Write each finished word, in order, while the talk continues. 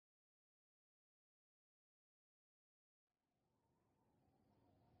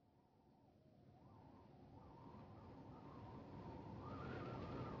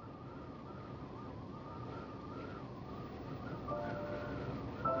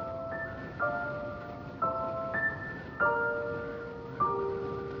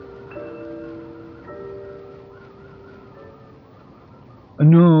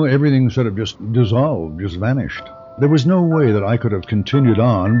No, everything sort of just dissolved, just vanished. There was no way that I could have continued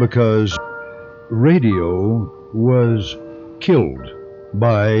on because radio was killed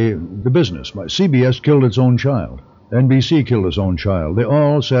by the business. CBS killed its own child. NBC killed its own child. They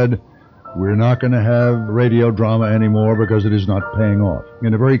all said, we're not going to have radio drama anymore because it is not paying off.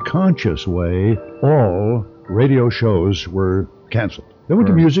 In a very conscious way, all radio shows were canceled. They went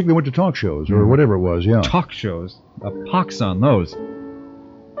to music, they went to talk shows, or whatever it was, yeah. Talk shows? A pox on those.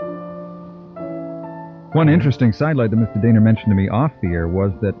 One interesting sidelight that Mr. Daner mentioned to me off the air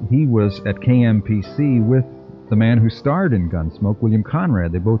was that he was at KMPC with the man who starred in Gunsmoke, William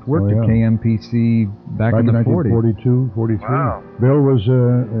Conrad. They both worked at KMPC back in the 40s. 1942, 43. Wow. Bill was,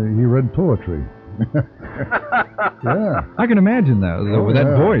 he read poetry. Yeah. I can imagine that, with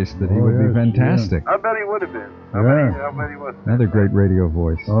that voice, that he would be fantastic. I bet he would have been. I bet he would. Another great radio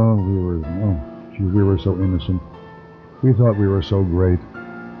voice. Oh, we were so innocent. We thought we were so great.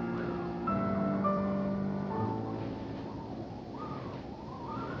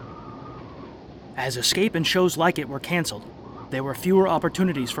 As Escape and shows like it were canceled, there were fewer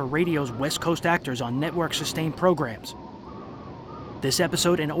opportunities for radio's West Coast actors on network-sustained programs. This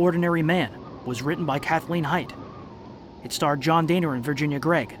episode, An Ordinary Man, was written by Kathleen Hite. It starred John Daner and Virginia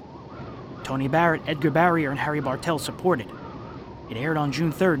Gregg. Tony Barrett, Edgar Barrier, and Harry Bartell supported. It aired on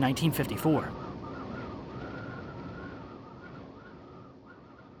June 3, 1954.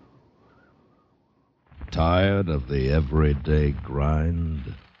 Tired of the everyday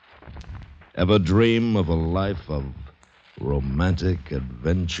grind? Ever dream of a life of romantic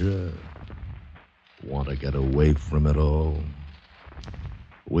adventure? Want to get away from it all?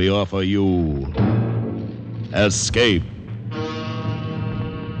 We offer you Escape.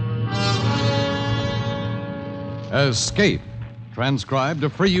 Escape, transcribed to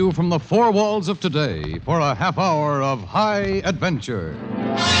free you from the four walls of today for a half hour of high adventure.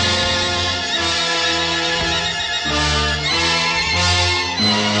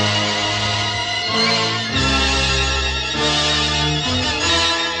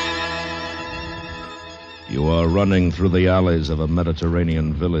 You are running through the alleys of a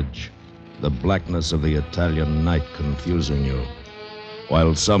Mediterranean village, the blackness of the Italian night confusing you,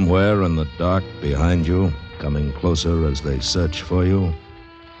 while somewhere in the dark behind you, coming closer as they search for you,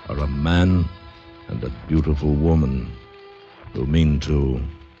 are a man and a beautiful woman who mean to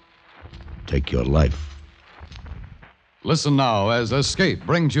take your life. Listen now as Escape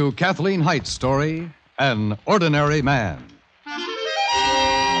brings you Kathleen Hite's story, An Ordinary Man.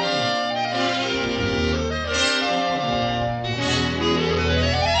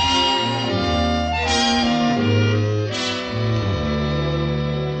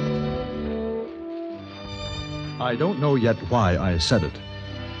 I don't know yet why I said it,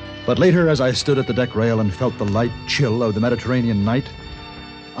 but later as I stood at the deck rail and felt the light chill of the Mediterranean night,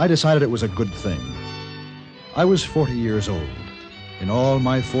 I decided it was a good thing. I was 40 years old. In all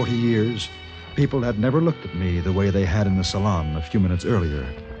my 40 years, people had never looked at me the way they had in the salon a few minutes earlier.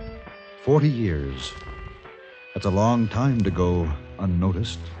 40 years. That's a long time to go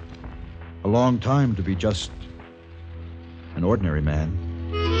unnoticed. A long time to be just an ordinary man.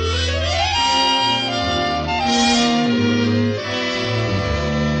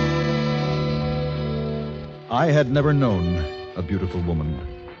 I had never known a beautiful woman,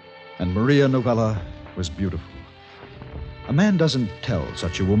 and Maria Novella was beautiful. A man doesn't tell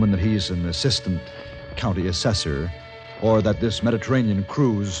such a woman that he's an assistant county assessor or that this Mediterranean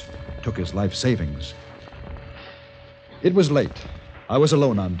cruise took his life savings. It was late. I was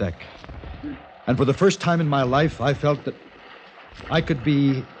alone on deck. And for the first time in my life, I felt that I could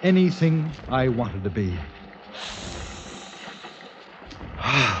be anything I wanted to be.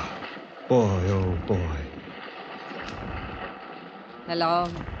 Boy, oh boy. Hello.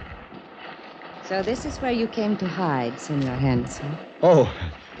 So this is where you came to hide, Senor Hanson. Oh,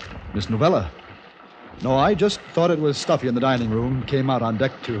 Miss Novella. No, I just thought it was stuffy in the dining room. Came out on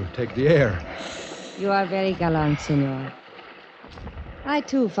deck to take the air. You are very gallant, Senor. I,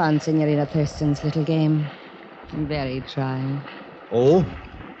 too, found Senorita Thurston's little game very trying. Oh?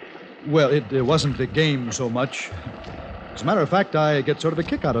 Well, it wasn't the game so much. As a matter of fact, I get sort of a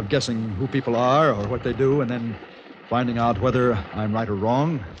kick out of guessing who people are or what they do and then finding out whether I'm right or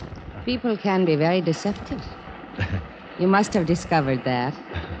wrong. People can be very deceptive. You must have discovered that.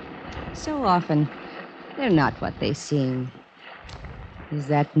 So often, they're not what they seem. Is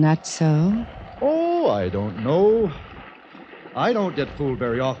that not so? Oh, I don't know. I don't get fooled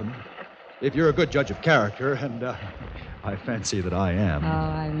very often. If you're a good judge of character, and I fancy that I am. Oh,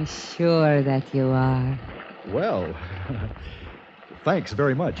 I'm sure that you are. Well, thanks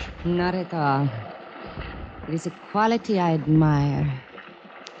very much. Not at all. It is a quality I admire.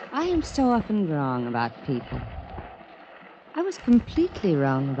 I am so often wrong about people. I was completely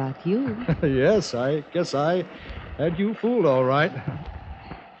wrong about you. Yes, I guess I had you fooled all right.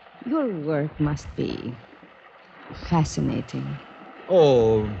 Your work must be fascinating.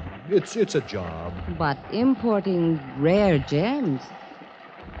 Oh, it's a job. But importing rare gems,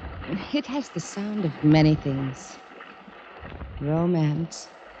 it has the sound of many things. Romance,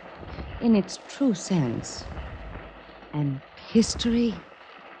 in its true sense, and history,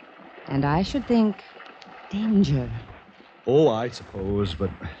 and I should think danger. Oh, I suppose, but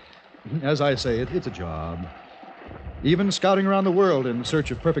as I say, it's a job. Even scouting around the world in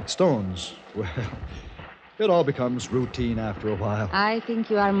search of perfect stones, well, it all becomes routine after a while. I think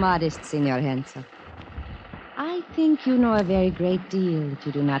you are modest, Senor Hensel. I think you know a very great deal that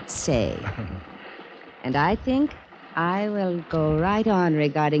you do not say. And I think I will go right on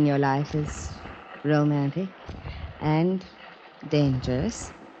regarding your life as romantic and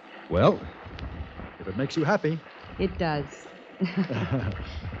dangerous. Well, if it makes you happy. It does.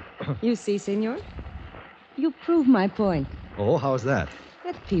 You see, senor? You prove my point. Oh, how's that?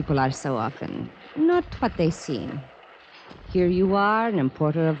 That people are so often not what they seem. Here you are, an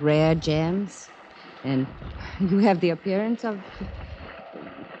importer of rare gems, and you have the appearance of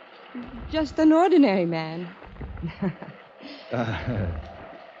just an ordinary man.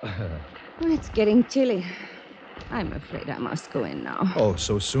 It's getting chilly. I'm afraid I must go in now. Oh,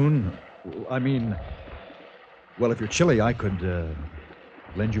 so soon? I mean, well, if you're chilly, I could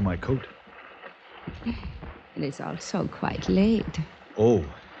lend you my coat. It is also quite late. Oh.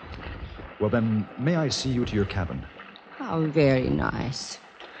 Well, then, may I see you to your cabin? How very nice.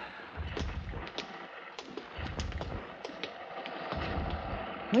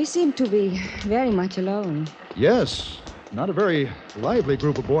 We seem to be very much alone. Yes. Not a very lively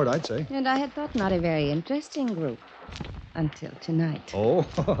group aboard, I'd say. And I had thought not a very interesting group. Until tonight. Oh,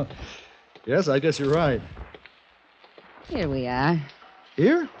 yes, I guess you're right. Here we are.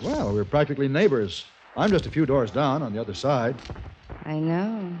 Here? Well, we're practically neighbors. I'm just a few doors down on the other side. I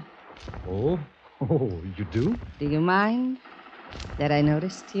know. Oh, you do? Do you mind that I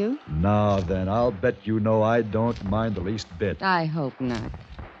noticed you? Now then, I'll bet you know I don't mind the least bit. I hope not.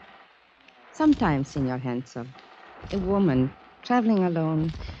 Sometimes, Senor Hensel, a woman traveling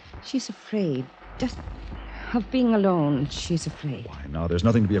alone, she's afraid. Just of being alone, she's afraid. Why, now, there's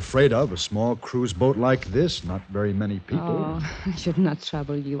nothing to be afraid of. A small cruise boat like this, not very many people. Oh, I should not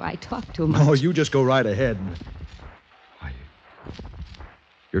trouble you. I talk too much. Oh, you just go right ahead. Why,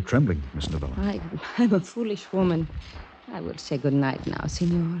 you're trembling, Miss Novella. I'm a foolish woman. I will say good night now,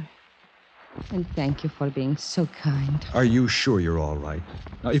 Senor. And thank you for being so kind. Are you sure you're all right?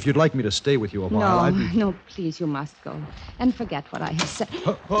 Now, if you'd like me to stay with you a while, I'd be... No, please, you must go. And forget what I have said.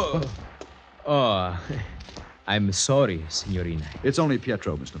 Oh, I'm sorry, Signorina. It's only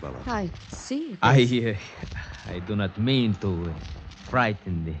Pietro, Miss Novella. I see. I do not mean to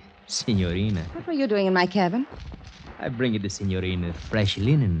frighten the Signorina. What were you doing in my cabin? I bring the Signorina fresh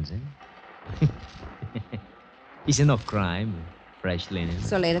linens, eh? It's no crime, fresh linens.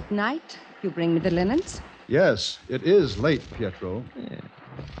 So late at night, you bring me the linens? Yes, it is late, Pietro. Yeah.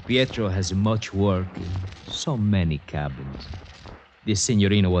 Pietro has much work in so many cabins. The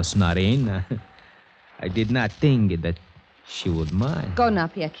Signorina was not in. I did not think that she would mind. Go now,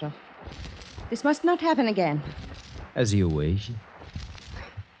 Pietro. This must not happen again. As you wish.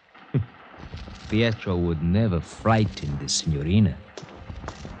 Pietro would never frighten the Signorina.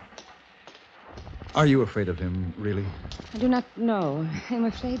 Are you afraid of him, really? I do not know. I'm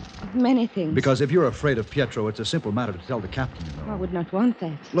afraid of many things. Because if you're afraid of Pietro, it's a simple matter to tell the captain, you know. I would not want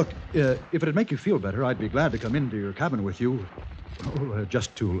that. Look, if it'd make you feel better, I'd be glad to come into your cabin with you.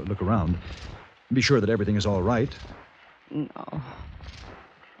 Just to look around. Be sure that everything is all right. No.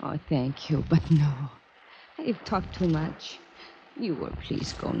 Oh, thank you, but no. I've talked too much. You will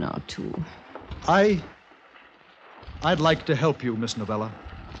please go now, too. I'd like to help you, Miss Novella.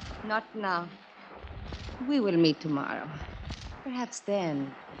 Not now. We will meet tomorrow. Perhaps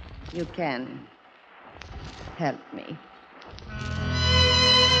then you can help me.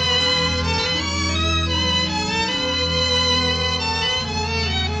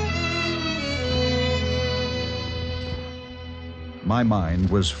 My mind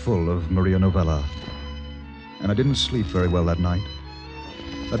was full of Maria Novella, and I didn't sleep very well that night.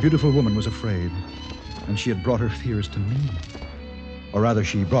 A beautiful woman was afraid, and she had brought her fears to me. Or rather,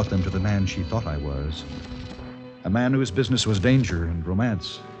 she brought them to the man she thought I was. A man whose business was danger and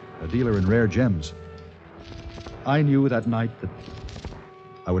romance, a dealer in rare gems. I knew that night that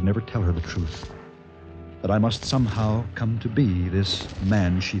I would never tell her the truth, that I must somehow come to be this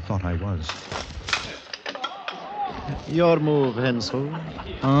man she thought I was. Your move, Hensel.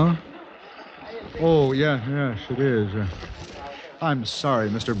 Huh? Oh, yes, it is. I'm sorry,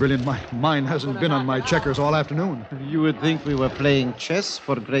 Mr. Brilliant. My mind hasn't been on my checkers all afternoon. You would think we were playing chess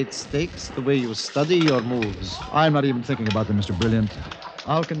for great stakes, the way you study your moves. I'm not even thinking about them, Mr. Brilliant.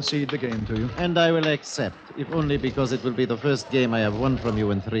 I'll concede the game to you. And I will accept, if only because it will be the first game I have won from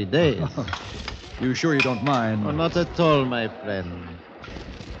you in 3 days. You sure you don't mind? Oh, not at all, my friend.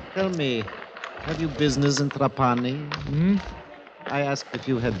 Tell me, have you business in Trapani? Hmm? I asked if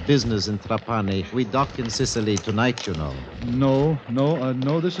you had business in Trapani. We dock in Sicily tonight, you know.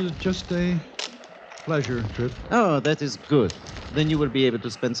 No, this is just a pleasure trip. Oh, that is good. Then you will be able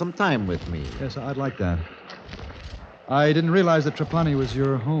to spend some time with me. Yes, I'd like that. I didn't realize that Trapani was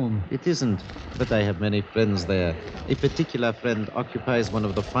your home. It isn't, but I have many friends there. A particular friend occupies one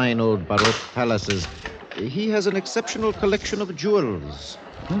of the fine old Baroque palaces. He has an exceptional collection of jewels.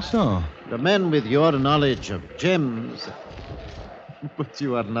 Oh, so? A man with your knowledge of gems. But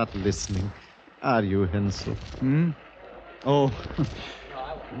you are not listening, are you, Hensel? Hmm? Oh,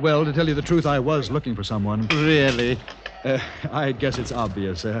 well, to tell you the truth, I was looking for someone. Really? I guess it's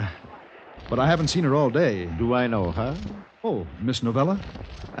obvious. But I haven't seen her all day. Do I know her? Oh, Miss Novella?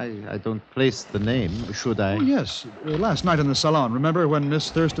 I don't place the name, should I? Oh, yes. Last night in the salon. Remember when Miss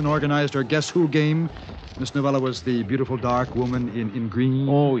Thurston organized her Guess Who game? Miss Novella was the beautiful dark woman in green.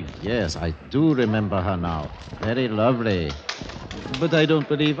 Oh, yes, I do remember her now. Very lovely. But I don't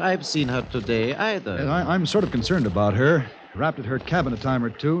believe I've seen her today either. I'm sort of concerned about her. Rapped at her cabin a time or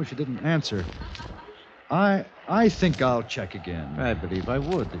two. She didn't answer. I think I'll check again. I believe I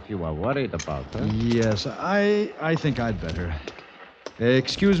would if you are worried about her. Yes, I think I'd better.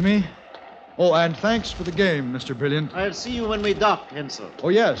 Excuse me? Oh, and thanks for the game, Mr. Brilliant. I'll see you when we dock, Hensel. Oh,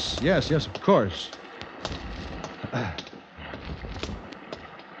 yes, of course.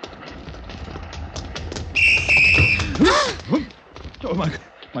 Oh,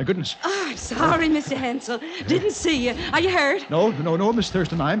 my goodness. Oh, I'm sorry, Mr. Hensel. Didn't see you. Are you hurt? No, Miss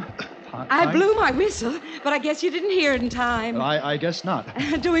Thurston, I blew my whistle, but I guess you didn't hear it in time. I guess not.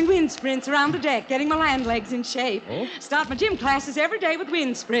 Doing wind sprints around the deck, getting my land legs in shape. Oh? Start my gym classes every day with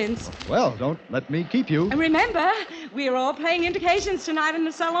wind sprints. Well, don't let me keep you. And remember, we're all playing indications tonight in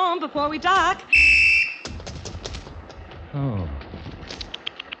the salon before we dock. Oh.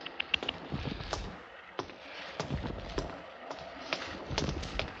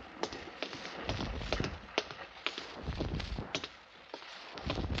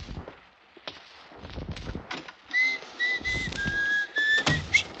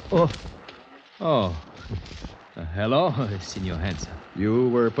 Hello, Signor Hensel. You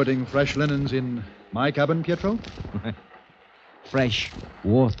were putting fresh linens in my cabin, Pietro? Fresh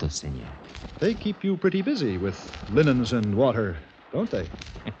water, Signor. They keep you pretty busy with linens and water, don't they?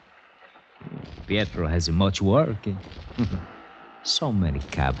 Pietro has much work. So many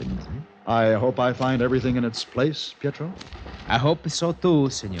cabins. I hope I find everything in its place, Pietro. I hope so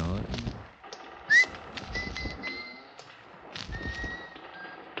too, Signor.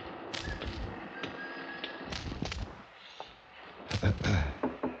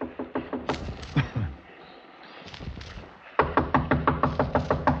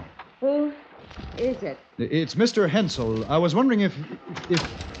 Who is it? It's Mr. Hensel. I was wondering if...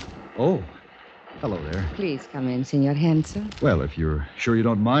 Oh, hello there. Please come in, Senor Hensel. Well, if you're sure you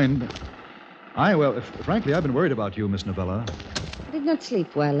don't mind. Frankly, I've been worried about you, Miss Novella. I did not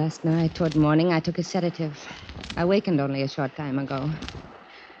sleep well last night. Toward morning, I took a sedative. I wakened only a short time ago.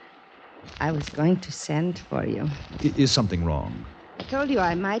 I was going to send for you. Is something wrong? I told you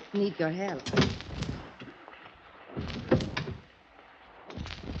I might need your help.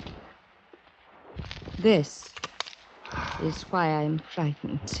 This is why I'm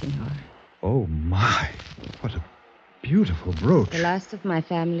frightened, Senor. Oh, my. What a beautiful brooch. The last of my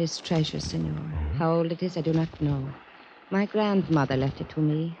family's treasures, Senor. How old it is, I do not know. My grandmother left it to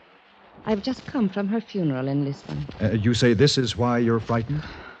me. I've just come from her funeral in Lisbon. You say this is why you're frightened?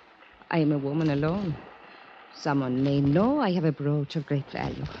 I am a woman alone. Someone may know I have a brooch of great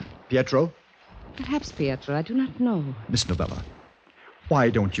value. Pietro? Perhaps Pietro, I do not know. Miss Novella,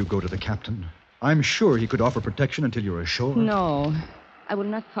 why don't you go to the captain? I'm sure he could offer protection until you're ashore. No, I will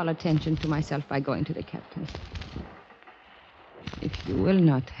not call attention to myself by going to the captain. If you will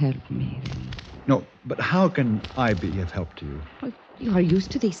not help me, then... No, but how can I be of help to you? Well, you are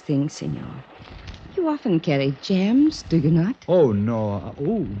used to these things, senor. You often carry gems, do you not? Oh, no.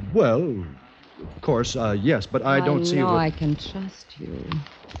 Oh, well, of course, yes, but I don't see... I can trust you.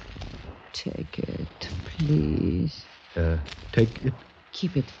 Take it, please. Take it?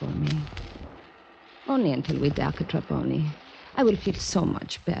 Keep it for me. Only until we dock at Trapani. I will feel so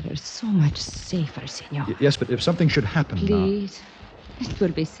much better, so much safer, senor. Yes, but if something should happen Please, it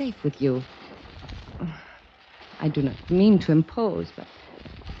will be safe with you. I do not mean to impose, but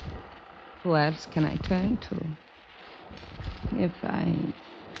who else can I turn to if I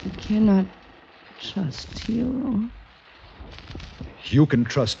cannot trust you? You can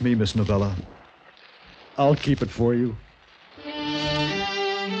trust me, Miss Novella. I'll keep it for you.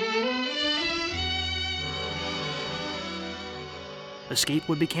 Escape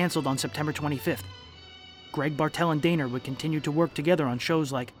would be canceled on September 25th. Greg Bartell and Daner would continue to work together on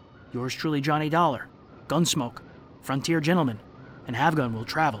shows like Yours Truly Johnny Dollar, Gunsmoke, Frontier Gentlemen, and Have-Gun Will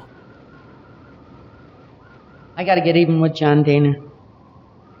Travel. I got to get even with John Daner.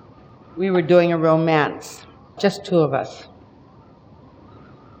 We were doing a romance, just two of us.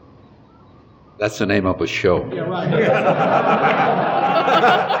 That's the name of a show. Yeah, right.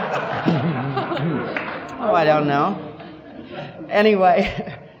 Oh, I don't know.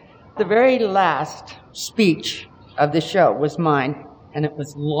 Anyway, the very last speech of the show was mine, and it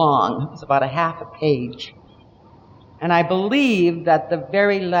was long. It was about a half a page. And I believe that the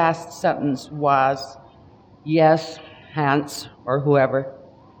very last sentence was, "Yes, Hans, or whoever,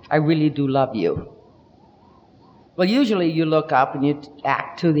 I really do love you." Well, usually you look up and you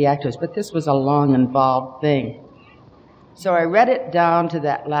act to the actors, but this was a long, involved thing. So I read it down to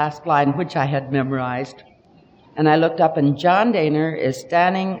that last line, which I had memorized. And I looked up, and John Daner is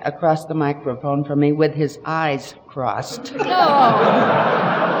standing across the microphone from me with his eyes crossed.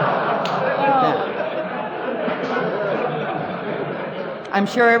 I'm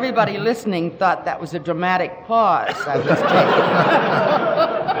sure everybody listening thought that was a dramatic pause I was taking.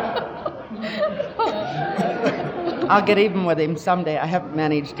 I'll get even with him someday. I haven't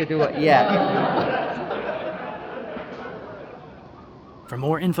managed to do it yet. For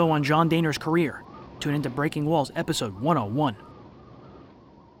more info on John Daner's career, tune into Breaking Walls, episode 101.